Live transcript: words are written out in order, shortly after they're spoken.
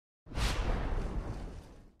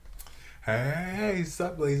Hey,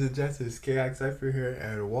 sup, ladies and gents, it's KXF here,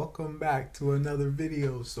 and welcome back to another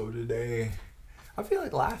video. So today, I feel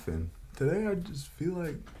like laughing. Today, I just feel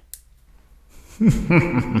like,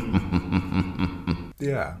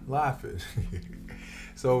 yeah, laughing.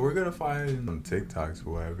 So we're gonna find some TikToks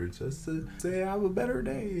or whatever, just to say have a better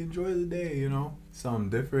day, enjoy the day, you know?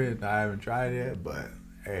 Something different I haven't tried yet, but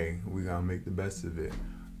hey, we gotta make the best of it.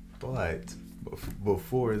 But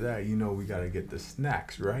before that, you know, we gotta get the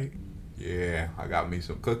snacks, right? Yeah, I got me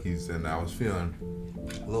some cookies and I was feeling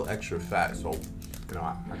a little extra fat, so you know,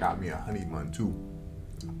 I got me a honey bun too.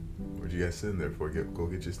 What you guys sitting there for? Go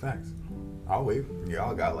get your snacks. I'll wait.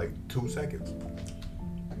 Y'all got like 2 seconds.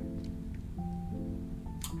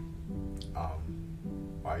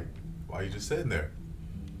 Why you just sitting there?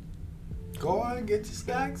 Go on, get your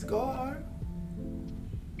snacks. Go on.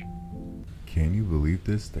 Can you believe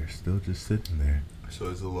this? They're still just sitting there. So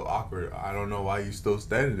it's a little awkward. I don't know why you still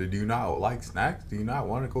standing there. Do you not like snacks? Do you not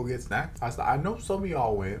want to go get snacks? I know some of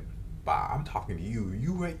y'all went, but I'm talking to you.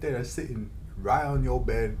 You right there sitting right on your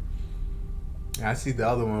bed. And I see the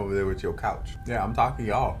other one over there with your couch. Yeah, I'm talking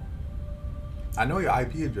to y'all. I know your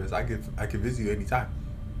IP address. I could visit you anytime.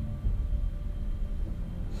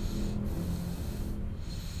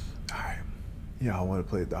 Alright. Y'all want to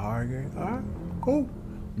play the hard game? Alright, cool.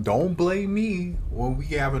 Don't blame me when we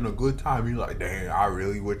having a good time. You're like, dang, I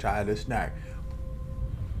really wish I had a snack.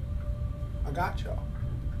 I got y'all.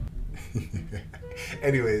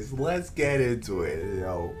 Anyways, let's get into it,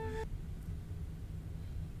 yo.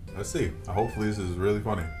 Let's see. Hopefully this is really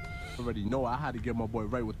funny. Already know I had to get my boy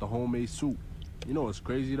right with the homemade soup. You know what's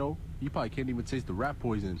crazy though? You probably can't even taste the rat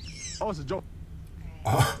poison. Oh, it's a joke.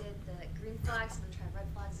 Alright, I did the green flags. I'm gonna try red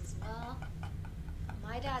flags as well.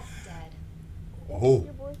 My dad's dead. Oh.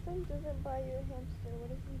 Your boyfriend doesn't buy you a hamster.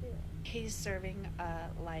 What is he doing? He's serving a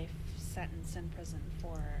life sentence in prison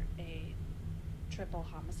for a triple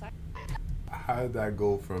homicide. How did that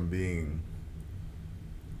go from being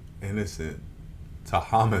innocent to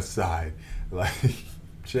homicide? Like,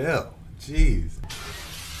 chill. Jeez.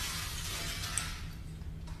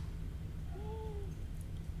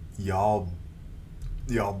 Y'all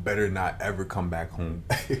better not ever come back home.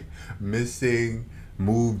 Missing,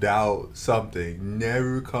 moved out, something.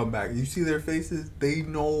 Never come back. You see their faces? They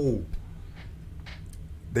know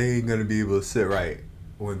they ain't gonna be able to sit right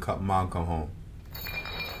when mom come home.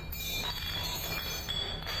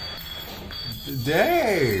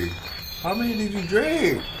 Dang! How many did you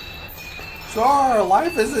drink? Sorry,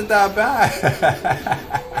 life isn't that bad.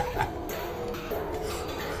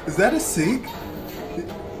 Is that a sink?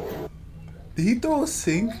 Did he throw a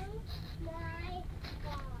sink?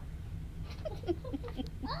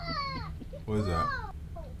 What is that?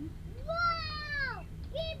 Wow!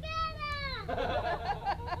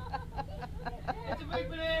 It's a big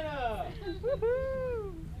banana!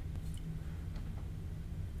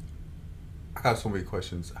 I got so many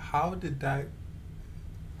questions. How did that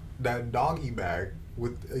doggy bag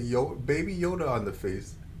with a baby Yoda on the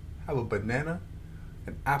face have a banana,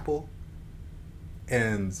 an apple,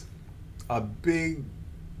 and a big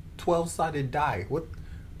 12-sided die?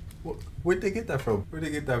 Where'd they get that from? Where'd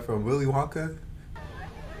they get that from? Willy Wonka?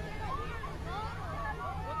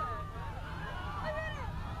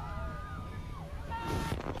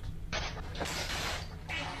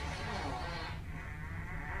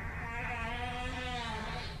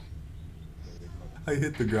 I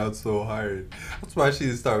hit the ground so hard. That's why she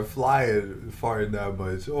didn't start flying farting that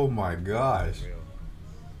much. Oh my gosh.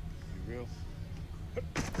 You real?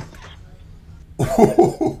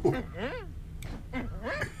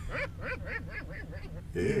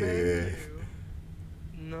 Yeah.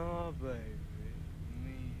 No, baby.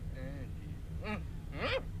 Me and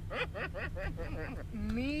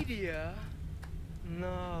you. Media?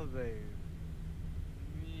 No, baby.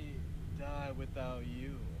 Me die without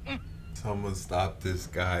you. Someone stop this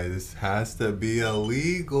guy. This has to be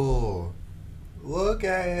illegal. Look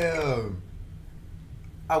at him.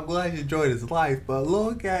 I'm glad you enjoyed his life, but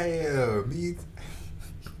look at him.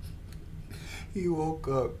 He woke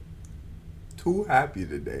up too happy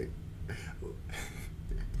today.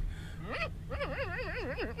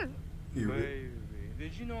 Baby,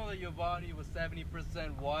 did you know that your body was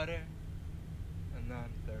 70% water? And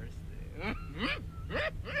I'm thirsty.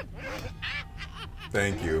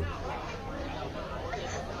 Thank you.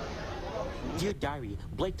 Dear Diary,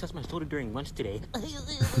 Blake touched my shoulder during lunch today.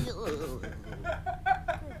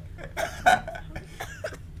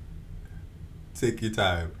 Take your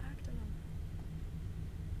time.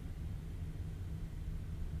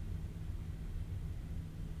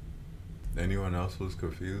 Anyone else was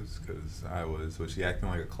confused? Because I was. Was she acting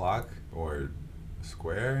like a clock or a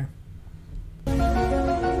square?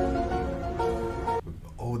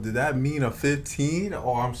 Oh, did that mean a 15?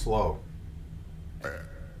 Oh, I'm slow.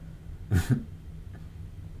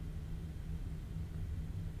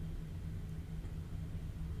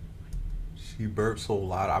 She burped so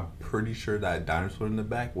loud, I'm pretty sure that dinosaur in the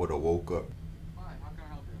back would have woke up. Hi, how can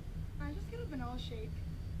I help you? I just get a vanilla shake.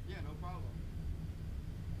 Yeah, no problem.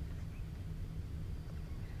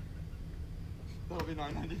 That'll be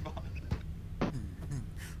 $9.95.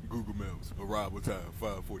 Google Maps, arrival time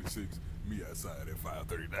 5:46. Me outside at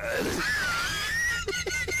 5:39.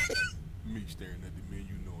 Me staring at the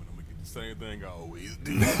menu knowing I'm gonna get the same thing I always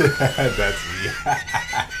do. That's me.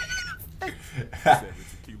 7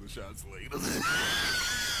 tequila shots later.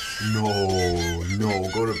 No,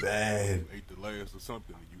 go to bed. Ate the last or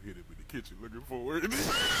something and you hit it with the kitchen looking for it.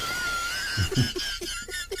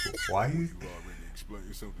 Why? You already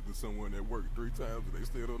explained something to someone at work 3 times and they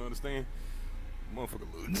still don't understand? Motherfucker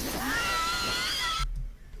look.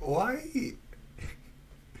 Why?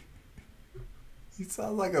 He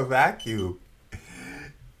sounds like a vacuum.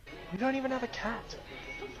 You don't even have a cat.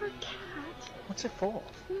 Look for a cat. What's it for?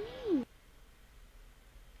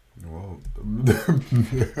 Whoa.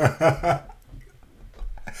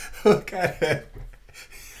 Look at it.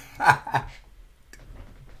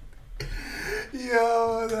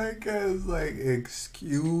 Yo, that guy's like,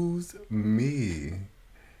 excuse me,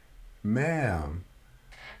 ma'am.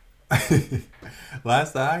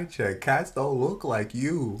 Last I checked, cats don't look like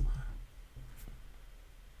you.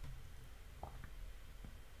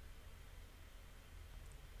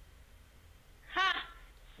 Ha!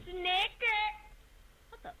 Snicker!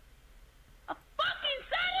 What the? A fucking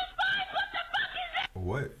satisfied? What the fuck is that?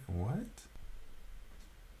 What?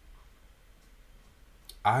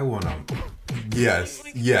 I wanna. Yes.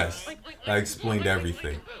 I explained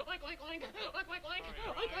everything.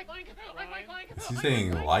 Is he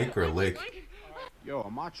saying like or lick? Yo,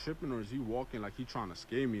 am I tripping or is he walking like he trying to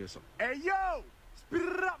scare me or something? Hey, yo! Speed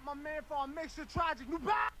it up, my man, for a mixture tragic.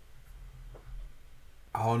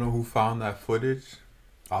 I don't know who found that footage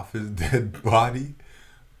off his dead body,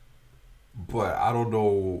 but I don't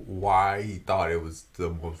know why he thought it was the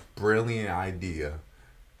most brilliant idea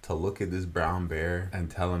to look at this brown bear and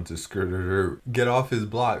tell him to get off his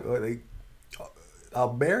block. Like, a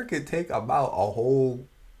bear could take about a whole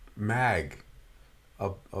mag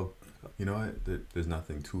of you know what? There's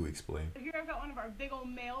nothing to explain. Here I've got one of our big old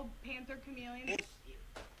male panther chameleons.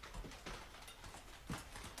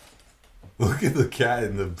 Look at the cat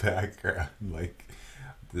in the background. Like,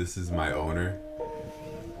 this is my owner.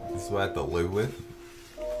 This is what I have to live with.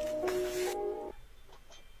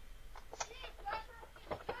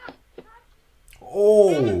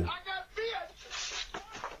 Oh!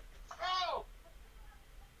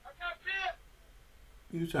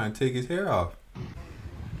 He was trying to take his hair off.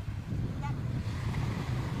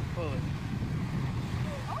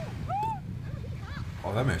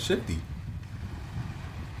 Oh, that man's shifty.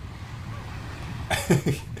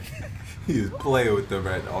 He was playing with them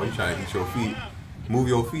right. Oh, you trying to eat your feet? Move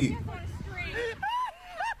your feet.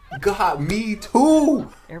 God, me too.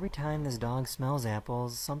 Every time this dog smells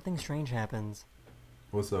apples, something strange happens.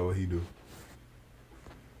 What's up? What he do?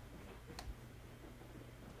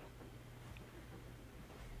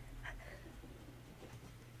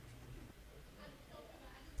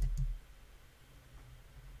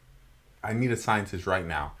 I need a scientist right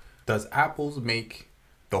now. Does apples make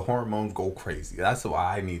the hormones go crazy? That's what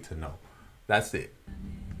I need to know. That's it.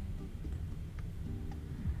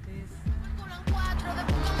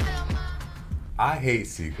 I hate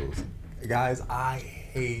seagulls. Guys, I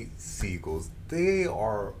hate seagulls. They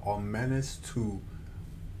are a menace to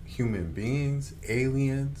human beings,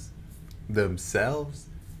 aliens, themselves.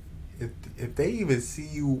 If they even see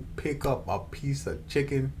you pick up a piece of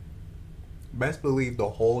chicken, best believe the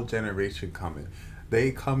whole generation coming.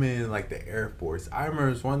 They come in like the Air Force. I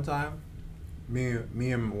remember this one time,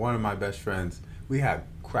 me and one of my best friends, we had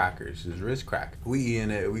crackers, just Ritz crack. We eating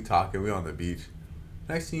it, we talking, we on the beach.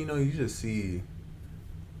 Next thing you know, you just see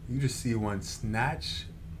one snatch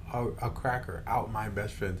a cracker out my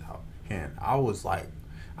best friend's hand. I was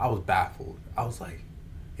baffled. I was like,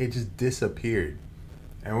 it just disappeared.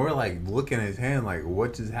 And we're like looking at his hand like,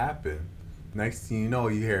 what just happened? Next thing you know,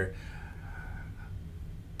 you hear,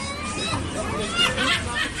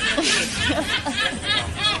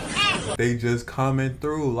 they just coming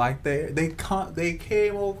through like they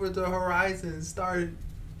came over the horizon and started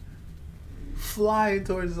flying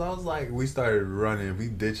towards us. I was like, we started running. We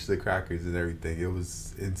ditched the crackers and everything. It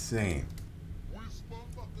was insane.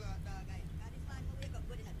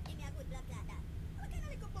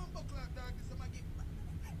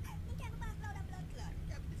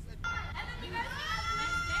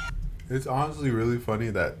 It's honestly really funny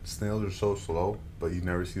that snails are so slow, but you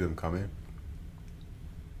never see them coming.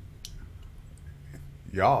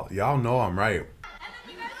 Y'all know I'm right.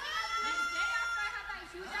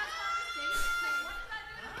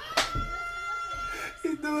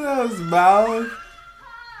 He threw out his mouth.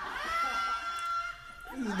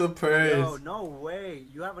 This is the praise. Yo, no way.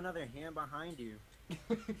 You have another hand behind you.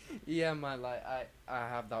 Yeah, man, like, I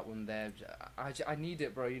have that one there. I need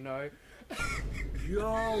it, bro, you know?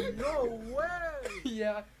 Yo, no way!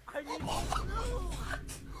 Yeah. I need no.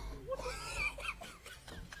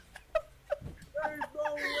 There's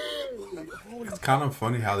no way! It's kind of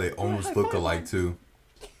funny how they almost look alike too.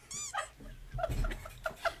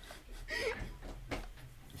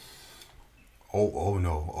 Oh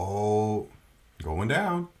no. Oh, going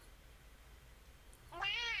down.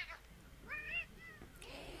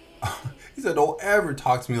 He said, don't ever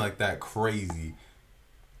talk to me like that, crazy.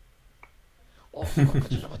 Hoş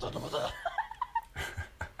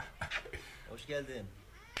geldin.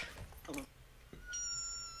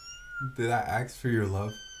 Did I ask for your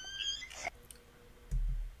love?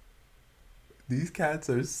 These cats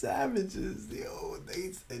are savages, yo.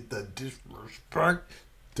 They said the disrespect.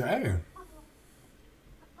 Damn.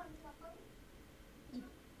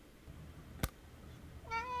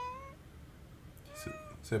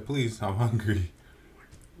 Said, please, I'm hungry.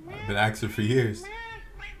 I've been asking for years.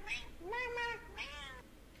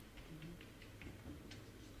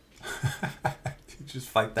 You just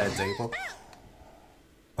fight that table.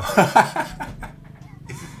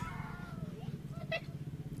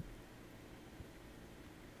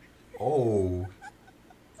 Oh.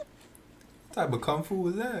 What type of kung fu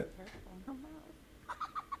was that?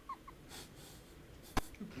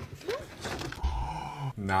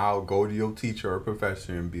 Now go to your teacher or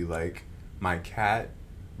professor and be like, my cat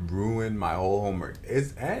ruined my whole homework.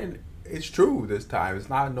 It's true this time. It's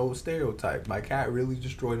not no stereotype. My cat really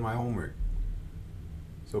destroyed my homework.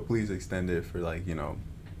 So please extend it for, like, you know,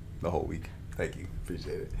 the whole week. Thank you.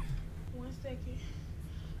 Appreciate it. 1 second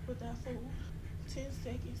without food. 10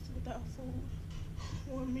 seconds without food.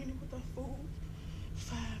 1 minute without food.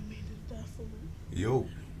 5 minutes without food. Yo.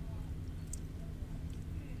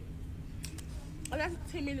 Oh, that's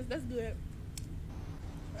 10 minutes. That's good.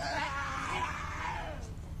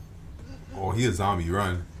 Oh, he a zombie.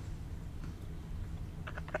 Run.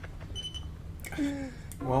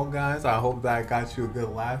 Well, guys, I hope that got you a good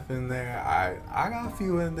laugh in there. I got a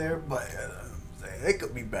few in there, but it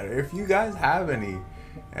could be better. If you guys have any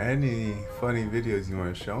funny videos you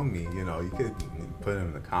want to show me, you know, you could put them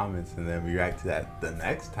in the comments and then react to that the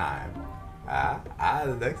next time.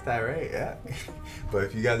 The next time, right? Yeah. But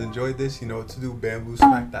if you guys enjoyed this, you know what to do. Bamboo,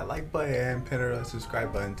 smack that like button and pin or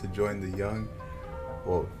subscribe button to join the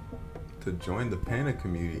Panda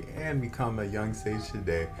community and become a young sage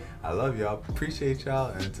today. I love y'all. Appreciate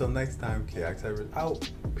y'all. And until next time, KX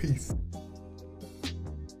out. Peace.